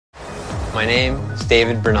My name is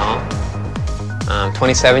David Bernal. I'm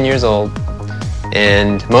 27 years old,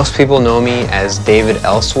 and most people know me as David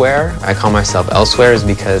Elsewhere. I call myself Elsewhere is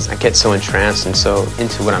because I get so entranced and so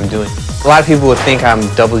into what I'm doing. A lot of people would think I'm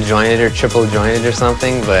double jointed or triple jointed or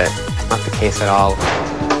something, but that's not the case at all.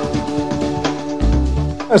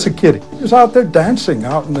 As a kid, he was out there dancing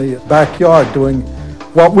out in the backyard doing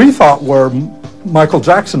what we thought were Michael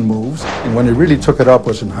Jackson moves, and when he really took it up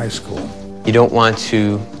was in high school. You don't want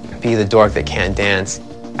to be the dork that can't dance.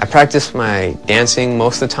 I practice my dancing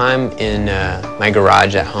most of the time in my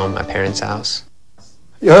garage at home, my parents' house.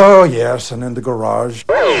 Oh, yes, and in the garage.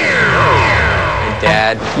 My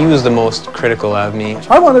dad, he was the most critical of me.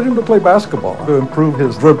 I wanted him to play basketball, to improve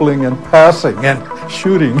his dribbling and passing and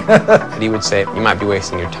shooting. He would say, you might be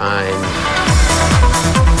wasting your time.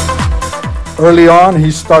 Early on,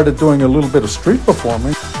 he started doing a little bit of street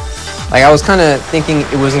performing. Like, I was kind of thinking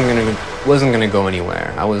it wasn't gonna go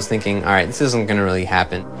anywhere. I was thinking, all right, this isn't gonna really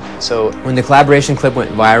happen. So when the collaboration clip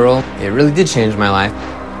went viral, it really did change my life.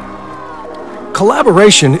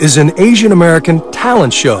 Kollaboration is an Asian American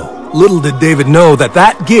talent show. Little did David know that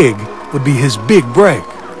that gig would be his big break.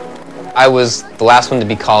 I was the last one to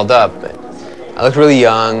be called up, but I looked really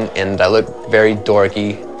young and I looked very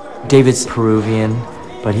dorky. David's Peruvian,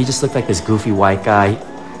 but he just looked like this goofy white guy,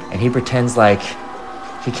 and he pretends like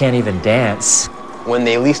he can't even dance. When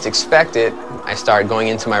they least expect it, I started going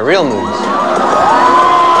into my real moves.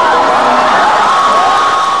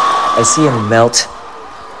 I see him melt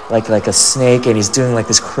like a snake, and he's doing like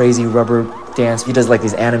this crazy rubber dance. He does like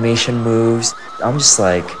these animation moves. I'm just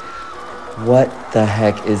like, what the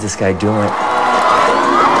heck is this guy doing?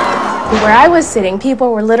 Where I was sitting,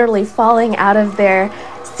 people were literally falling out of their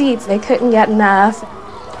seats. They couldn't get enough.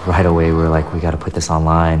 Right away, we were like, we gotta put this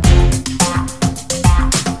online.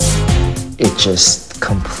 It just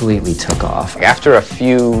completely took off. After a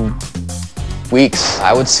few weeks,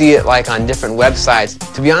 I would see it like on different websites.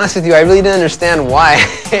 To be honest with you, I really didn't understand why.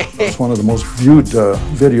 It's one of the most viewed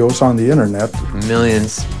videos on the internet.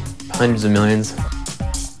 Millions, hundreds of millions.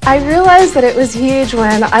 I realized that it was huge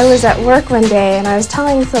when I was at work one day and I was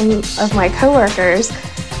telling some of my coworkers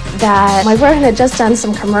that my boyfriend had just done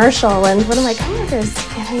some commercial, and one of my coworkers,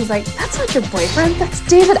 and he's like, that's not your boyfriend, that's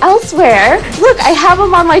David Elsewhere. Look, I have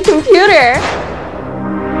him on my computer.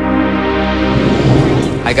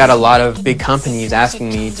 I got a lot of big companies asking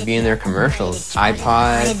me to be in their commercials.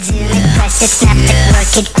 iPod,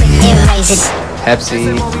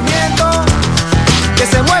 Pepsi,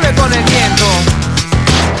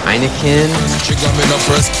 Heineken.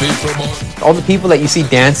 All the people that you see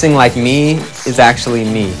dancing like me is actually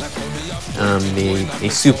me. They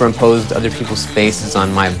superimposed other people's faces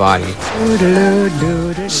on my body.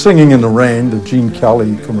 Singing in the Rain, the Gene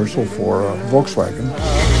Kelly commercial for Volkswagen.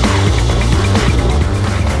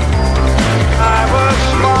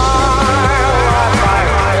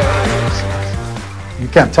 You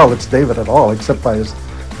can't tell it's David at all, except by his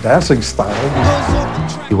dancing style.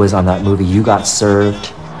 He was on that movie, You Got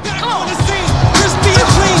Served.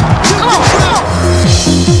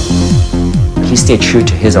 He stayed true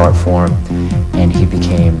to his art form, and he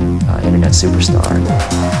became an internet superstar.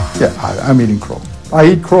 Yeah, I'm eating crow. I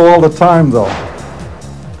eat crow all the time, though.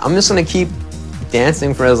 I'm just gonna keep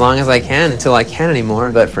dancing for as long as I can until I can't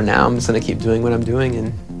anymore. But for now, I'm just gonna keep doing what I'm doing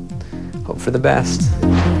and hope for the best.